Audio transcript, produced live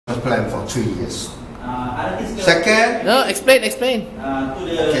plan for 3 years. Second, No, explain.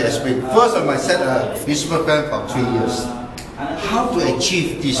 okay, explain. First, I might set a business plan for 3 years. How to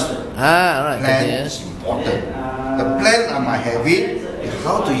achieve this Alright, plan is important. The plan I might have it is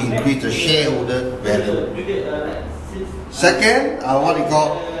how to increase the shareholder value. Second, what we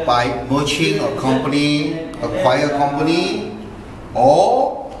call by merging a company, acquire company,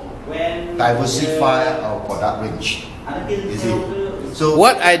 or diversify our product range. You see? So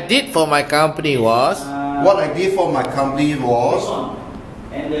what I did for my company was what I did for my company was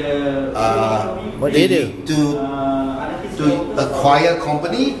what did you do? To acquire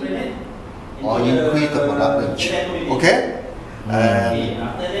company or increase the product range. Okay?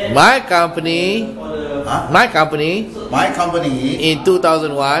 And My company in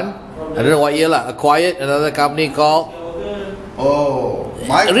 2001, I don't know what year lah, acquired another company called.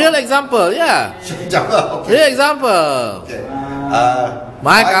 Real example, yeah. Okay. Real example. Okay.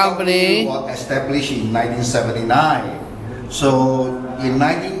 My company was established in 1979. So in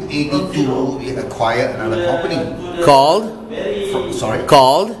 1982, we acquired another company called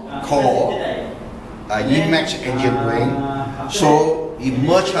Emax Engineering. So we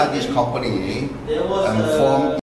merged this company and formed